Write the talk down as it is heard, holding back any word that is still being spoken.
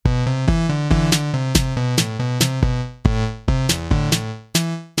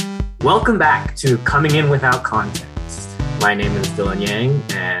Welcome back to Coming In Without Context. My name is Dylan Yang,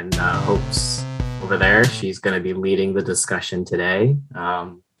 and Hope's over there. She's going to be leading the discussion today.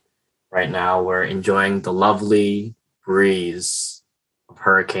 Right now, we're enjoying the lovely breeze of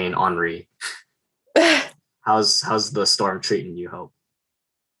Hurricane Henri. How's the storm treating you, Hope?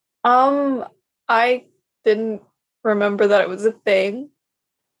 I didn't remember that it was a thing.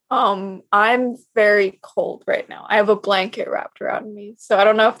 I'm very cold right now. I have a blanket wrapped around me, so I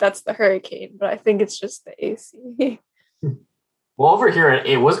don't know if that's the hurricane, but I think it's just the AC. Well, over here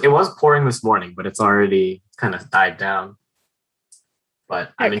it was pouring this morning, but it's already kind of died down.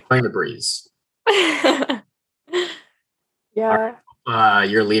 But I'm enjoying the breeze. Yeah.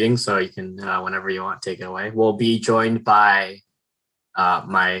 You're leading, so you can whenever you want take it away. We'll be joined by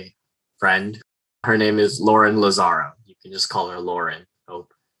my friend. Her name is Lauren Lazaro. You can just call her Lauren.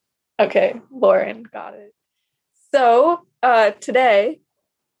 Hope. Okay, Lauren, got it. So today,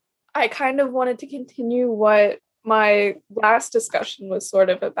 I kind of wanted to continue what my last discussion was sort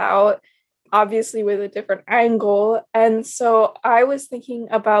of about, obviously with a different angle. And so I was thinking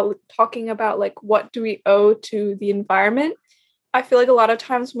about talking about like, what do we owe to the environment? I feel like a lot of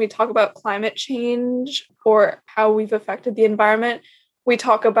times when we talk about climate change or how we've affected the environment, we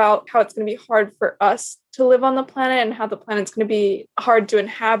talk about how it's going to be hard for us to live on the planet and how the planet's going to be hard to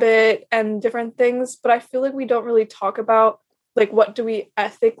inhabit and different things. But I feel like we don't really talk about like what do we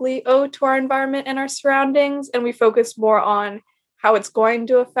ethically owe to our environment and our surroundings. And we focus more on how it's going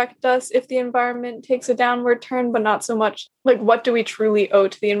to affect us if the environment takes a downward turn, but not so much like what do we truly owe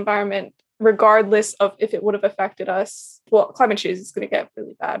to the environment, regardless of if it would have affected us. Well, climate change is going to get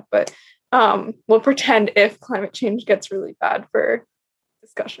really bad, but we'll pretend if climate change gets really bad for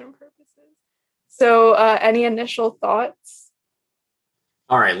discussion purposes. So any initial thoughts?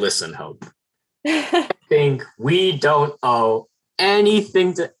 All right, listen, Hope. I think we don't owe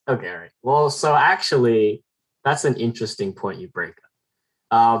anything to... Okay, all right. Well, so actually, that's an interesting point you break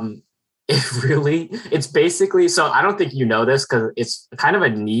up. It's basically... So I don't think you know this because it's kind of a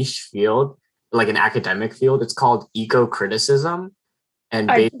niche field, like an academic field. It's called eco-criticism. And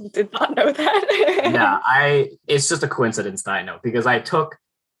I did not know that. Yeah, it's just a coincidence that I know because I took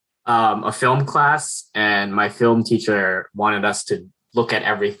a film class and my film teacher wanted us to look at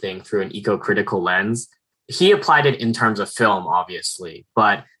everything through an eco-critical lens. He applied it in terms of film, obviously,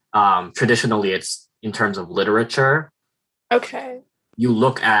 but traditionally it's in terms of literature. Okay. You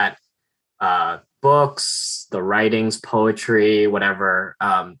look at books, the writings, poetry, whatever,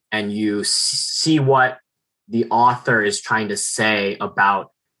 and you see what the author is trying to say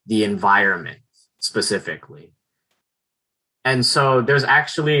about the environment specifically. And so there's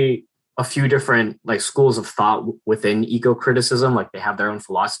actually a few different like schools of thought within eco-criticism, like they have their own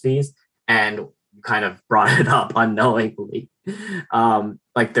philosophies, and you kind of brought it up unknowingly.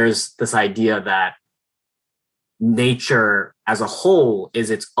 Like there's this idea that nature as a whole is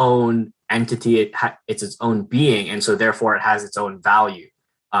its own entity, it's its own being, and so therefore it has its own value,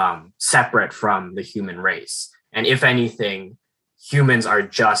 separate from the human race. And if anything, humans are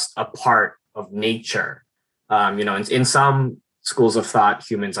just a part of nature. In some schools of thought,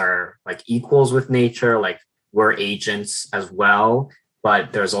 humans are like equals with nature, like we're agents as well.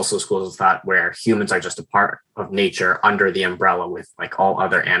 But there's also schools of thought where humans are just a part of nature under the umbrella with like all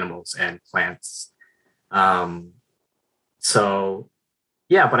other animals and plants. So,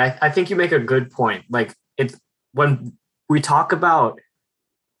 yeah, but I think you make a good point. Like it's when we talk about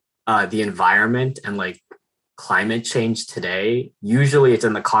the environment and like climate change today, usually it's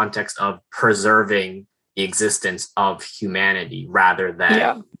in the context of preserving the existence of humanity rather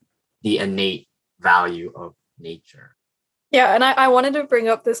than the innate value of nature. Yeah, and I wanted to bring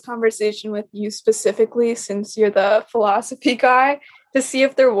up this conversation with you specifically since you're the philosophy guy to see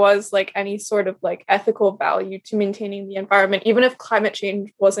if there was like any sort of like ethical value to maintaining the environment, even if climate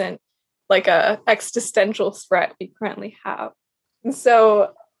change wasn't like a existential threat we currently have. And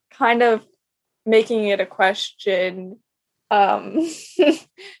so kind of making it a question,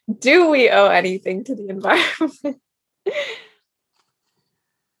 do we owe anything to the environment?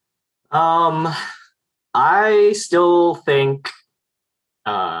 I still think,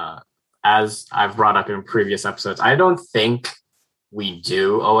 as I've brought up in previous episodes, I don't think we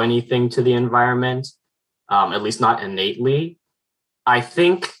do owe anything to the environment, at least not innately. I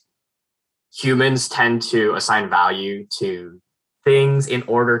think humans tend to assign value to things in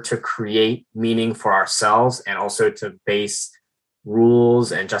order to create meaning for ourselves and also to base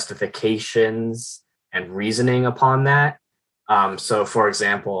rules and justifications and reasoning upon that. So, for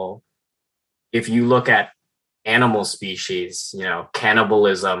example, if you look at animal species,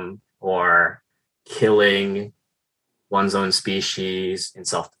 cannibalism or killing one's own species in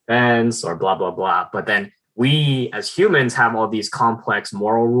self-defense or blah, blah, blah. But then we as humans have all these complex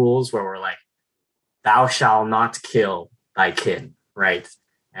moral rules where we're like, thou shalt not kill thy kin, right?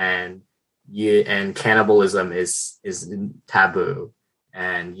 And cannibalism is taboo.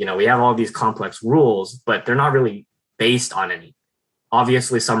 And we have all these complex rules, but they're not really based on any.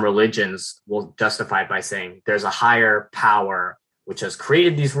 Obviously, some religions will justify it by saying there's a higher power which has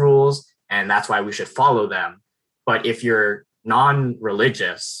created these rules, and that's why we should follow them. But if you're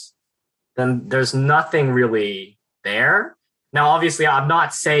non-religious, then there's nothing really there. Now, obviously, I'm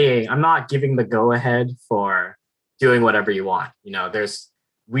not giving the go-ahead for doing whatever you want.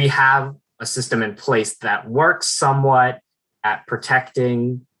 We have a system in place that works somewhat at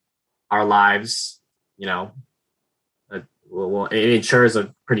protecting our lives. Well, it ensures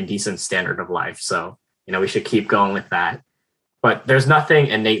a pretty decent standard of life. So, we should keep going with that. But there's nothing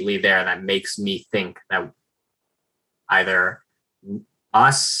innately there that makes me think that either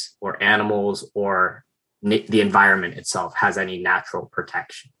us or animals or the environment itself has any natural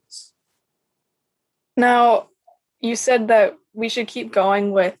protections. Now, you said that we should keep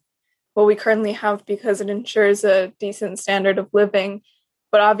going with what we currently have because it ensures a decent standard of living.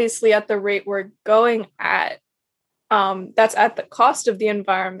 But obviously, at the rate we're going at, that's at the cost of the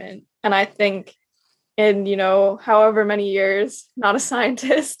environment. And I think in, however many years, not a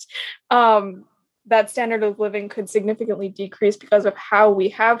scientist, that standard of living could significantly decrease because of how we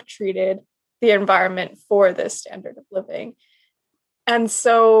have treated the environment for this standard of living. And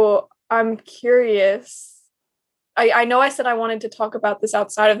so I'm curious. I know I said I wanted to talk about this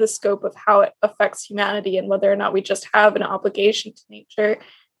outside of the scope of how it affects humanity and whether or not we just have an obligation to nature.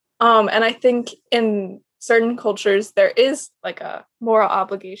 And I think in certain cultures, there is like a moral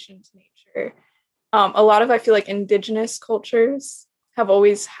obligation to nature. A lot of, I feel like, indigenous cultures have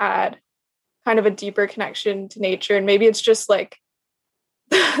always had kind of a deeper connection to nature. And maybe it's just like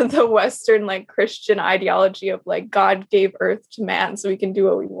the Western like Christian ideology of like God gave earth to man so we can do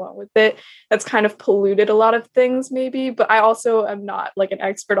what we want with it. That's kind of polluted a lot of things maybe, but I also am not like an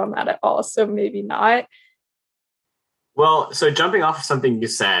expert on that at all. So maybe not. Well, so jumping off of something you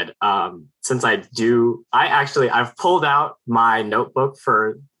said, since I've pulled out my notebook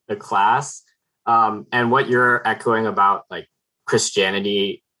for the class, and what you're echoing about like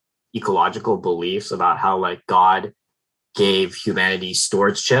Christianity, ecological beliefs about how like God gave humanity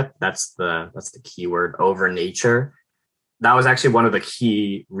stewardship. That's the key word over nature. That was actually one of the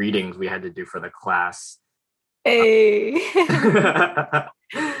key readings we had to do for the class. Hey.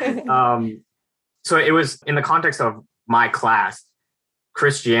 So it was in the context of my class,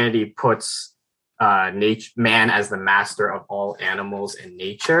 Christianity puts man as the master of all animals and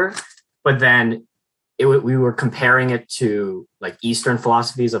nature. But then we were comparing it to like Eastern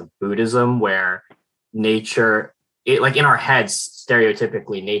philosophies of Buddhism, where nature, like in our heads,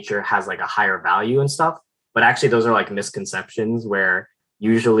 stereotypically, nature has like a higher value and stuff. But actually, those are like misconceptions where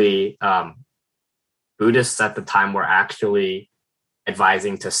usually Buddhists at the time were actually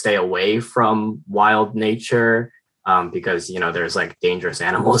advising to stay away from wild nature because, there's like dangerous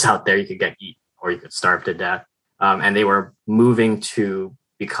animals out there you could get eaten or you could starve to death. And they were moving to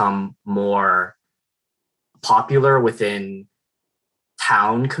become more popular within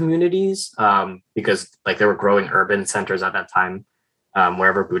town communities because like there were growing urban centers at that time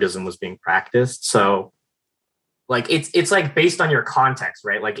wherever Buddhism was being practiced. So like it's like based on your context,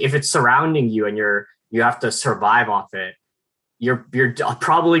 right? Like if it's surrounding you and you have to survive off it, you're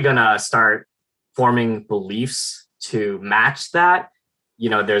probably gonna start forming beliefs to match that.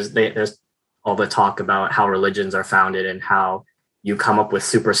 There's all the talk about how religions are founded and how you come up with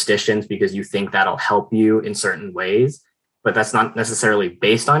superstitions because you think that'll help you in certain ways, but that's not necessarily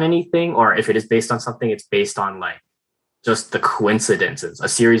based on anything. Or if it is based on something, it's based on like just the coincidences, a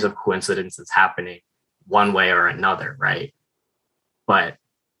series of coincidences happening one way or another, right? But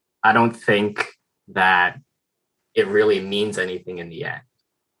I don't think that it really means anything in the end.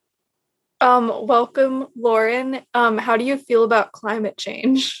 Welcome, Lauren. How do you feel about climate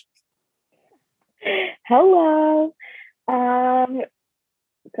change? Hello.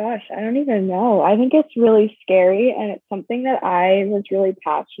 Gosh, I don't even know. I think it's really scary, and it's something that I was really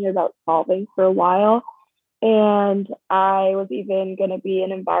passionate about solving for a while. And I was even going to be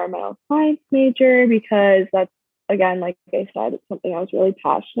an environmental science major because that's, again, like I said, it's something I was really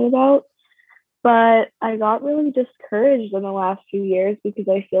passionate about. But I got really discouraged in the last few years because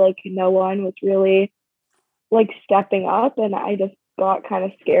I feel like no one was really like stepping up, and I just got kind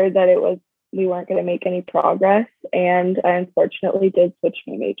of scared that we weren't going to make any progress, and I unfortunately did switch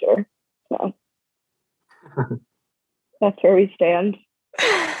my major. So that's where we stand.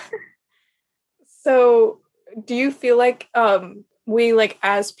 So do you feel like we like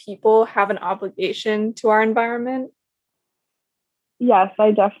as people have an obligation to our environment? Yes,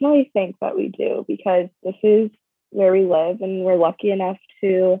 I definitely think that we do because this is where we live and we're lucky enough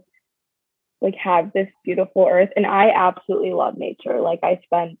to like have this beautiful earth. And I absolutely love nature. Like I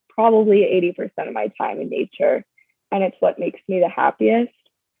spend probably 80% of my time in nature and it's what makes me the happiest.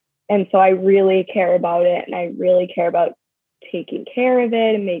 And so I really care about it and I really care about taking care of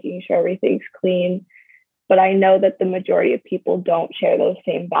it and making sure everything's clean. But I know that the majority of people don't share those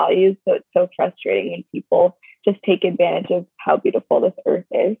same values. So it's so frustrating when people just take advantage of how beautiful this earth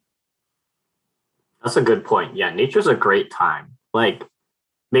is. That's a good point. Yeah, nature's a great time. Like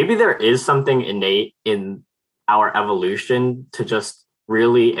maybe there is something innate in our evolution to just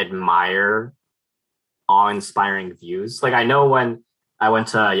really admire awe-inspiring views. Like I know when I went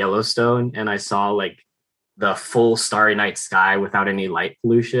to Yellowstone and I saw like the full starry night sky without any light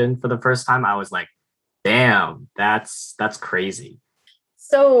pollution for the first time, I was like, damn, that's crazy.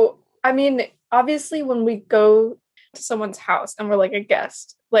 So, I mean, obviously, when we go to someone's house and we're like a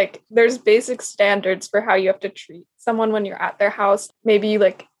guest, like there's basic standards for how you have to treat someone when you're at their house. Maybe you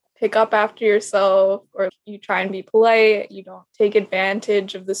like pick up after yourself or you try and be polite. You don't take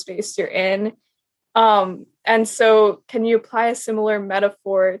advantage of the space you're in. And so, can you apply a similar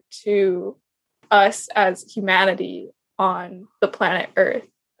metaphor to us as humanity on the planet Earth?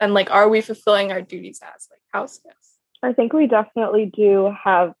 And like, are we fulfilling our duties as like house guests? I think we definitely do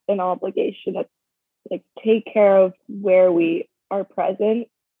have an obligation to like take care of where we are present.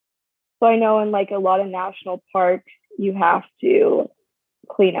 So I know in like a lot of national parks, you have to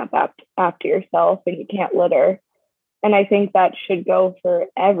clean up after yourself and you can't litter. And I think that should go for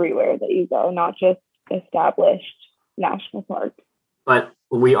everywhere that you go, not just established national parks. But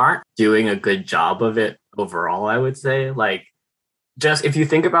we aren't doing a good job of it overall, I would say. Like, just if you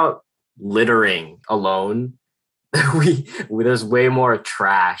think about littering alone, there's way more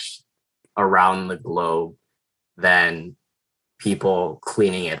trash around the globe than people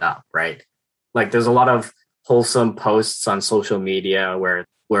cleaning it up, right? Like there's a lot of wholesome posts on social media where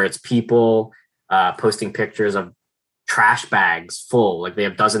it's people posting pictures of trash bags full, like they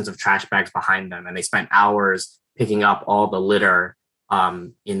have dozens of trash bags behind them and they spent hours picking up all the litter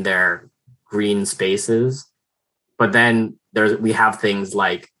in their green spaces. But then we have things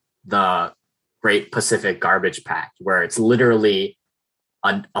like the Great Pacific Garbage Patch, where it's literally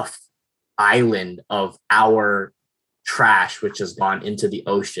an island of our trash, which has gone into the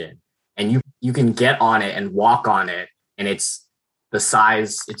ocean. And you can get on it and walk on it. And it's the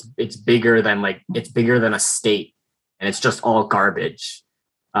size, it's bigger than a state. And it's just all garbage.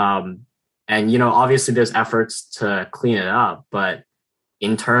 And, obviously there's efforts to clean it up. But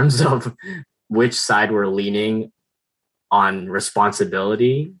in terms of which side we're leaning on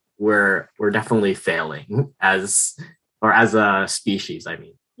responsibility, we're definitely failing as a species, I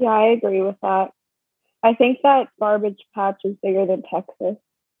mean. Yeah, I agree with that. I think that garbage patch is bigger than Texas.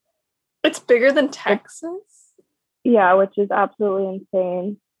 It's bigger than Texas? Yeah, which is absolutely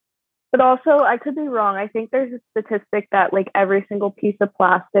insane. But also, I could be wrong. I think there's a statistic that like every single piece of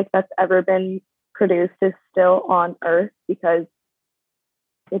plastic that's ever been produced is still on Earth because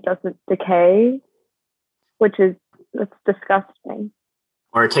it doesn't decay, it's disgusting.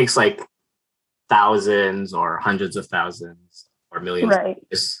 Or it takes like thousands or hundreds of thousands or millions. Right.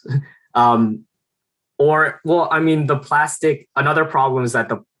 The plastic, another problem is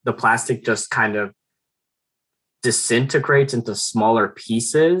that the plastic just kind of disintegrates into smaller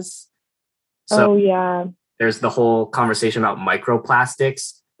pieces. So yeah. There's the whole conversation about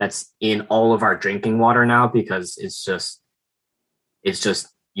microplastics that's in all of our drinking water now because it's just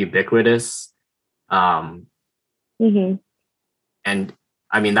ubiquitous. Mm-hmm. And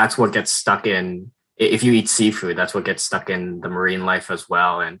I mean, that's what gets stuck in, if you eat seafood, that's what gets stuck in the marine life as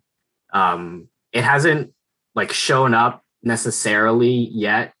well. And it hasn't like shown up necessarily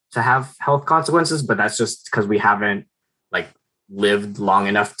yet to have health consequences, but that's just because we haven't like lived long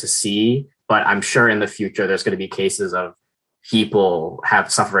enough to see. But I'm sure in the future, there's going to be cases of people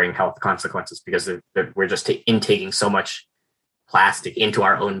suffering health consequences because we're just intaking so much plastic into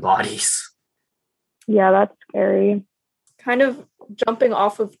our own bodies. Yeah, that's scary. Kind of jumping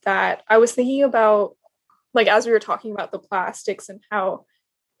off of that, I was thinking about, like, as we were talking about the plastics and how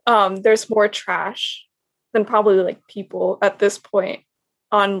there's more trash than probably like people at this point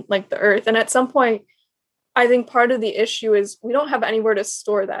on like the earth. And at some point, I think part of the issue is we don't have anywhere to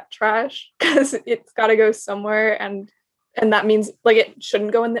store that trash because it's got to go somewhere. And that means like it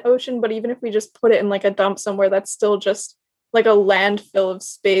shouldn't go in the ocean. But even if we just put it in like a dump somewhere, that's still just like a landfill of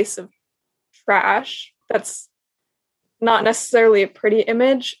space of trash. That's not necessarily a pretty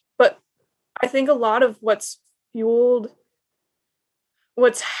image, but I think a lot of what's fueled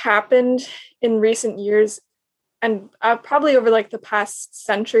what's happened in recent years and probably over like the past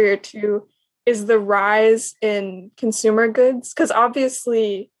century or two is the rise in consumer goods. Because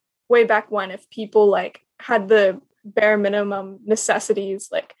obviously, way back when, if people like had the bare minimum necessities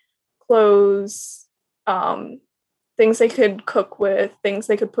like clothes, things they could cook with, things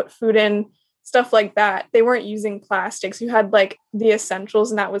they could put food in, stuff like that, they weren't using plastics. You had like the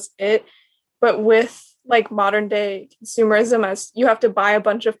essentials and that was it. But with like modern day consumerism, as you have to buy a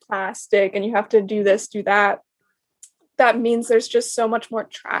bunch of plastic and you have to do this, do that, that means there's just so much more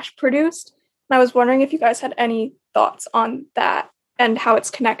trash produced. And I was wondering if you guys had any thoughts on that and how it's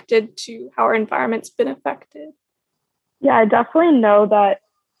connected to how our environment's been affected. Yeah, I definitely know that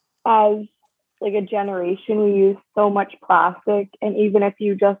as like a generation, we use so much plastic. And even if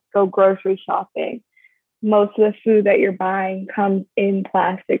you just go grocery shopping, most of the food that you're buying comes in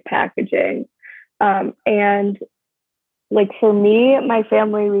plastic packaging. And like for me, my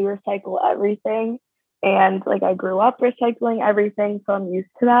family, we recycle everything. And like I grew up recycling everything, so I'm used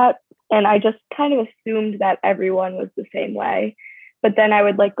to that. And I just kind of assumed that everyone was the same way. But then I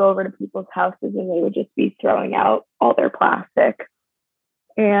would like go over to people's houses and they would just be throwing out all their plastic.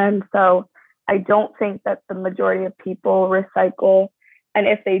 And so I don't think that the majority of people recycle. And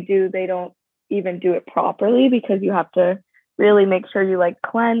if they do, they don't even do it properly because you have to really make sure you like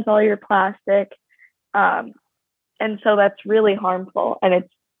cleanse all your plastic. And so that's really harmful. And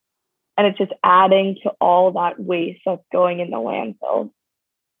it's just adding to all that waste that's going in the landfill.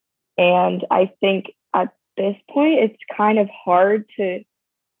 And I think at this point, it's kind of hard to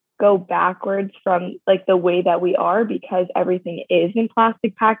go backwards from like the way that we are because everything is in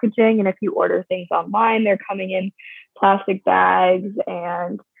plastic packaging. And if you order things online, they're coming in plastic bags.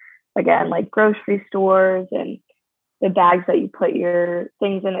 And again, like grocery stores and the bags that you put your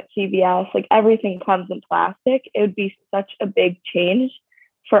things in at CVS, like everything comes in plastic. It would be such a big change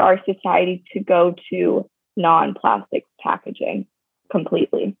for our society to go to non-plastic packaging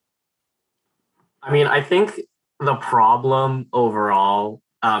completely. I mean, I think the problem overall,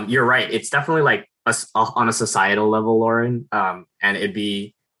 you're right. It's definitely like on a societal level, Lauren, and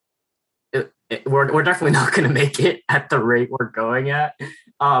we're definitely not going to make it at the rate we're going at.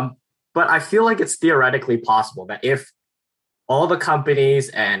 But I feel like it's theoretically possible that if all the companies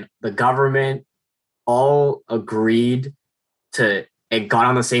and the government all agreed to and got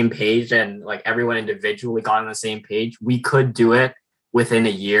on the same page and like everyone individually got on the same page, we could do it within a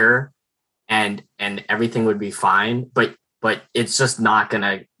year and everything would be fine. But it's just not going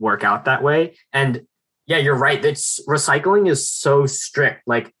to work out that way. And yeah, you're right. Recycling is so strict.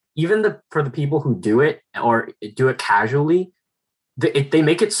 Like even for the people who do it or do it casually, they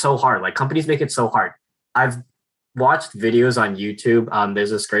make it so hard. Like companies make it so hard. I've watched videos on YouTube.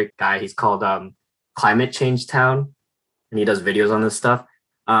 There's this great guy. He's called Climate Change Town, and he does videos on this stuff.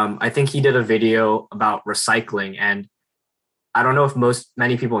 I think he did a video about recycling, and I don't know if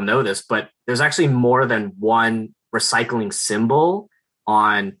many people know this, but there's actually more than one recycling symbol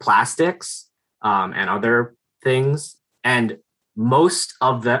on plastics and other things, and most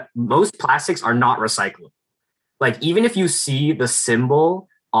plastics are not recyclable. Like even if you see the symbol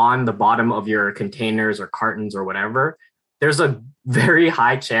on the bottom of your containers or cartons or whatever, there's a very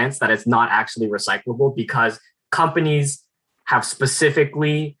high chance that it's not actually recyclable because companies have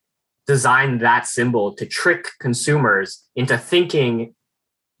specifically designed that symbol to trick consumers into thinking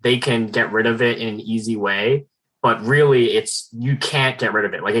they can get rid of it in an easy way. But really, you can't get rid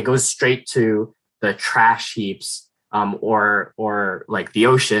of it. Like it goes straight to the trash heaps or like the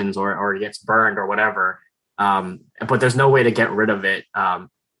oceans or it gets burned or whatever. But there's no way to get rid of it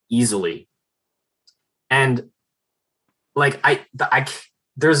easily. And like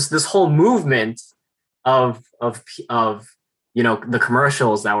there's this whole movement of the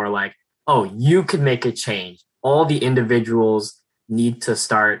commercials that were like, oh, you could make a change. All the individuals need to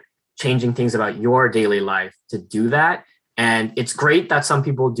start changing things about your daily life to do that. And it's great that some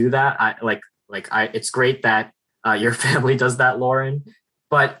people do that. It's great that your family does that, Lauren.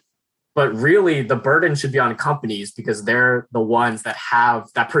 But really the burden should be on companies because they're the ones that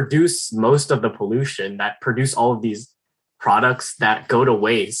produce most of the pollution, that produce all of these products that go to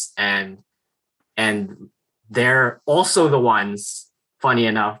waste. And they're also the ones, funny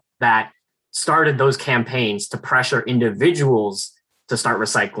enough, that started those campaigns to pressure individuals to start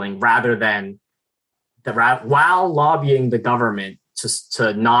recycling while lobbying the government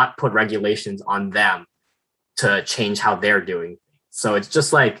to not put regulations on them to change how they're doing things. So it's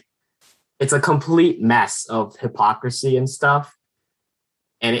just like, it's a complete mess of hypocrisy and stuff.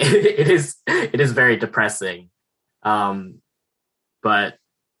 And it is very depressing. But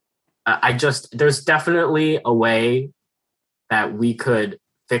I just, there's definitely a way that we could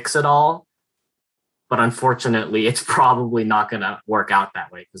fix it all, but unfortunately, it's probably not going to work out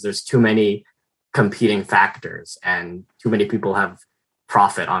that way because there's too many competing factors and too many people have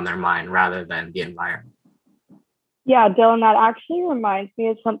profit on their mind rather than the environment. Yeah, Dylan, that actually reminds me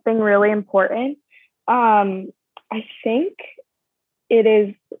of something really important. I think it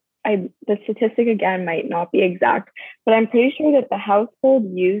is, the statistic again might not be exact, but I'm pretty sure that the household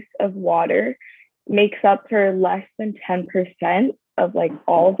use of water makes up for less than 10% of like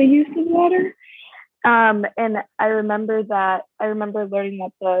all the use of water. And I remember learning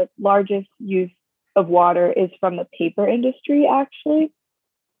that the largest use of water is from the paper industry, actually.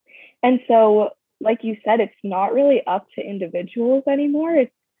 And so, like you said, it's not really up to individuals anymore.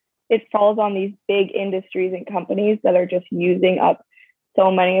 It falls on these big industries and companies that are just using up so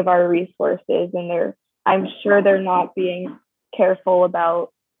many of our resources, and I'm sure they're not being careful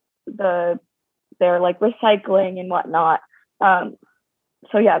about their like recycling and whatnot.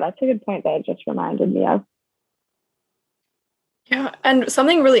 So yeah, that's a good point that it just reminded me of. Yeah, and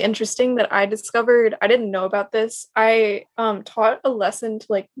something really interesting that I discovered, I didn't know about this. I taught a lesson to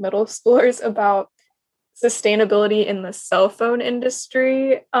like middle schoolers about sustainability in the cell phone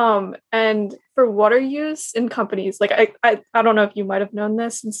industry. And for water use in companies, like I don't know if you might have known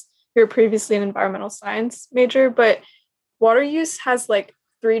this since you were previously an environmental science major, but water use has like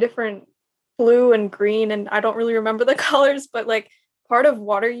 3 different blue and green, and I don't really remember the colors, but like part of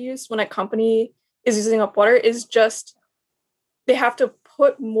water use when a company is using up water is just they have to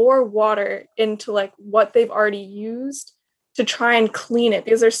put more water into like what they've already used to try and clean it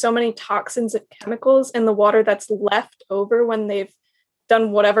because there's so many toxins and chemicals in the water that's left over when they've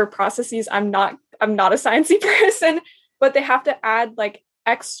done whatever processes. I'm not a sciencey person, but they have to add like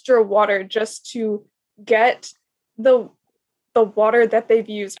extra water just to get the water that they've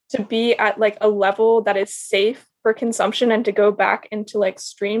used to be at like a level that is safe for consumption and to go back into like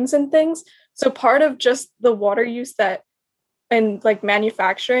streams and things. So part of just the water use that and like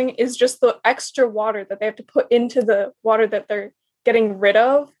manufacturing is just the extra water that they have to put into the water that they're getting rid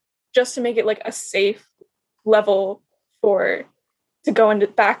of just to make it like a safe level to go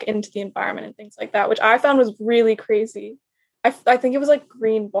back into the environment and things like that, which I found was really crazy. I think it was like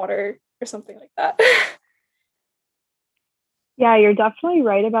green water or something like that. Yeah, you're definitely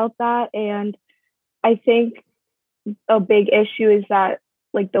right about that. And I think a big issue is that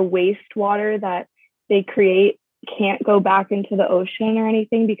like the wastewater that they create can't go back into the ocean or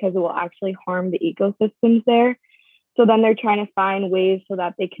anything because it will actually harm the ecosystems there. So then they're trying to find ways so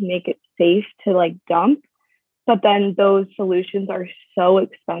that they can make it safe to like dump. But then those solutions are so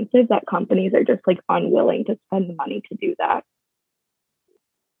expensive that companies are just like unwilling to spend the money to do that.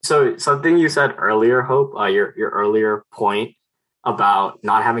 So something you said earlier, Hope, your earlier point about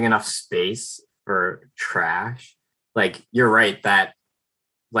not having enough space for trash, like you're right that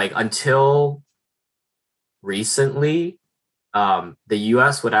like until recently, the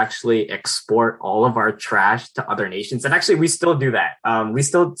US would actually export all of our trash to other nations. And actually, we still do that. We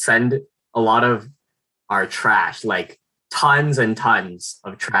still send a lot of our trash, like tons and tons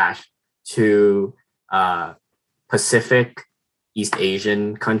of trash to Pacific, East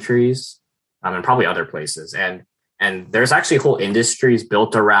Asian countries, and probably other places. And there's actually whole industries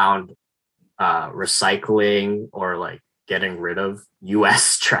built around recycling or like getting rid of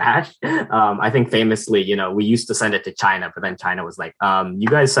US trash. I think famously, we used to send it to China, but then China was like, you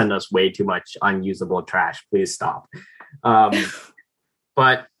guys send us way too much unusable trash. Please stop.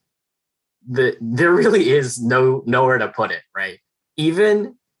 But there really is nowhere to put it, right?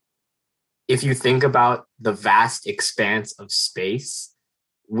 Even if you think about the vast expanse of space,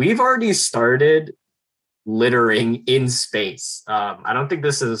 we've already started littering in space. I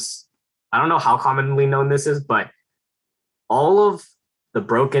don't know how commonly known this is, but all of the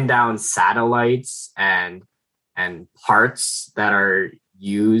broken down satellites and parts that are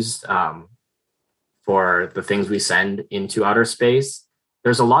used for the things we send into outer space,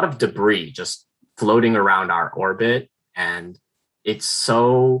 there's a lot of debris just floating around our orbit, and it's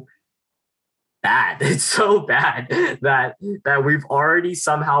so bad. It's so bad that we've already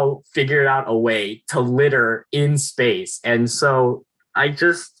somehow figured out a way to litter in space. And so I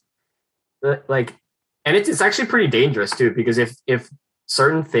just like, and it's actually pretty dangerous too, because if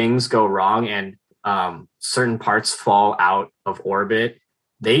certain things go wrong and certain parts fall out of orbit,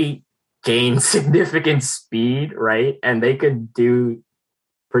 they gain significant speed, right? And they could do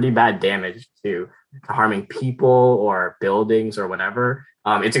pretty bad damage to harming people or buildings or whatever.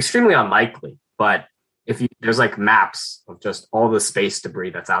 It's extremely unlikely, but there's like maps of just all the space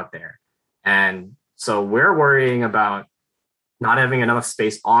debris that's out there. And so we're worrying about not having enough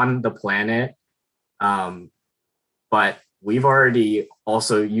space on the planet. But we've already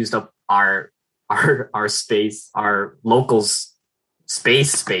also used up our space, our local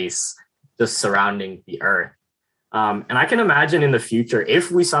space just surrounding the Earth. And I can imagine in the future,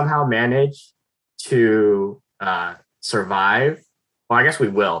 if we somehow manage to survive, well, I guess we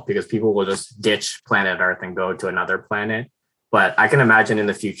will, because people will just ditch planet Earth and go to another planet. But I can imagine in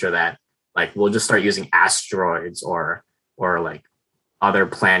the future that like we'll just start using asteroids or like other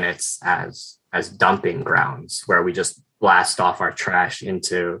planets as dumping grounds where we just blast off our trash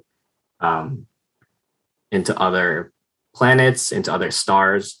into other planets, into other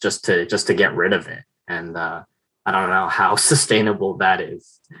stars, just to get rid of it. And I don't know how sustainable that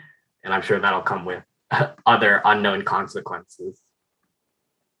is. And I'm sure that'll come with other unknown consequences.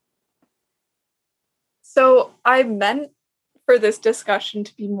 So I meant for this discussion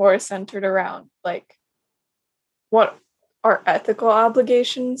to be more centered around like what our ethical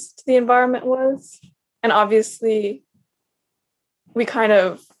obligations to the environment was. And obviously we kind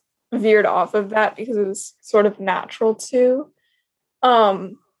of veered off of that because it was sort of natural to,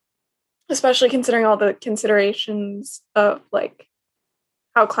 especially considering all the considerations of like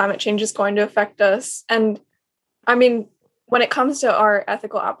how climate change is going to affect us. And I mean, when it comes to our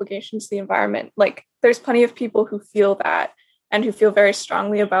ethical obligations to the environment, like there's plenty of people who feel that and who feel very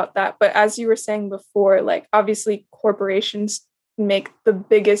strongly about that. But as you were saying before, like obviously corporations make the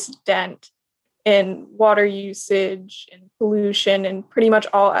biggest dent in water usage and pollution and pretty much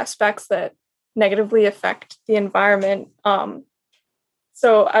all aspects that negatively affect the environment.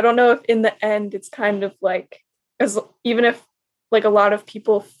 So I don't know if in the end it's kind of like, even if like a lot of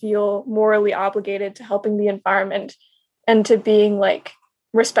people feel morally obligated to helping the environment and to being like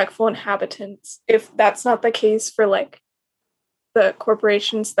respectful inhabitants, if that's not the case for like the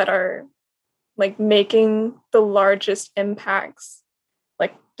corporations that are like making the largest impacts,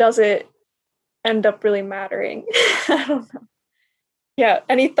 like does it end up really mattering? I don't know. Yeah,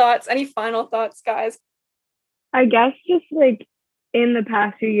 any final thoughts, guys? I guess just like in the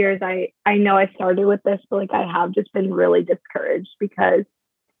past few years, I know I started with this, but like I have just been really discouraged because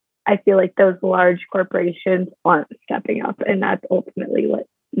I feel like those large corporations aren't stepping up, and that's ultimately what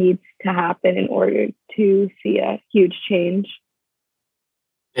needs to happen in order to see a huge change.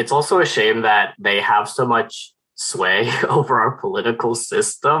 It's also a shame that they have so much sway over our political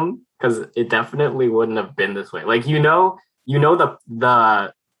system, because it definitely wouldn't have been this way. Like,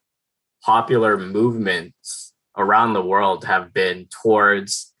 the popular movements around the world have been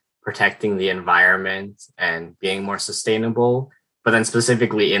towards protecting the environment and being more sustainable. But then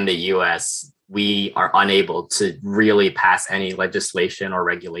specifically in the US, we are unable to really pass any legislation or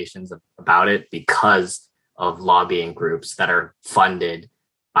regulations about it because of lobbying groups that are funded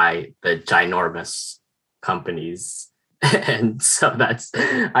by the ginormous companies. And so that's,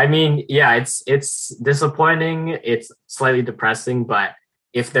 I mean, yeah, it's disappointing. It's slightly depressing, but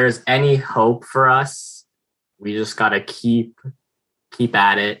if there's any hope for us, we just got to keep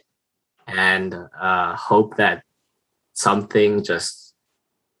at it and hope that something just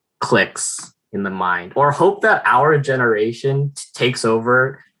clicks in the mind, or hope that our generation takes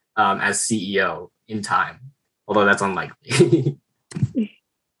over as CEO in time, although that's unlikely.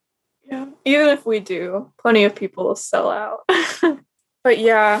 Yeah, even if we do, plenty of people will sell out. But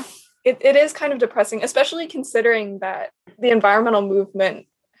yeah, it is kind of depressing, especially considering that the environmental movement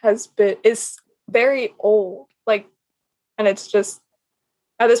is very old. Like, and it's just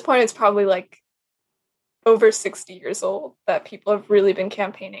at this point, it's probably like over 60 years old that people have really been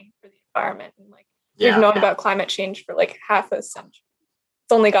campaigning for the environment, and like we've known about climate change for like half a century.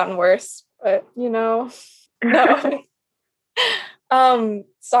 It's only gotten worse, but no.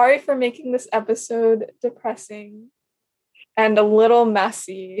 Sorry for making this episode depressing and a little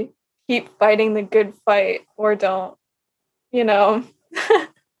messy. Keep fighting the good fight, or don't,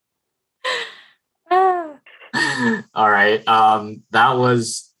 All right. That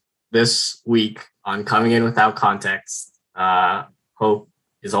was this week on Coming In Without Context. Hope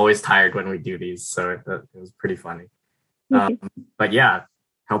is always tired when we do these, so it was pretty funny. But yeah,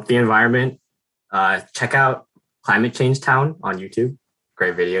 help the environment. Check out Climate Change Town on YouTube.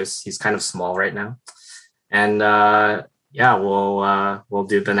 Great videos. He's kind of small right now. And we'll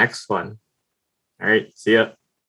do the next one. All right. See ya.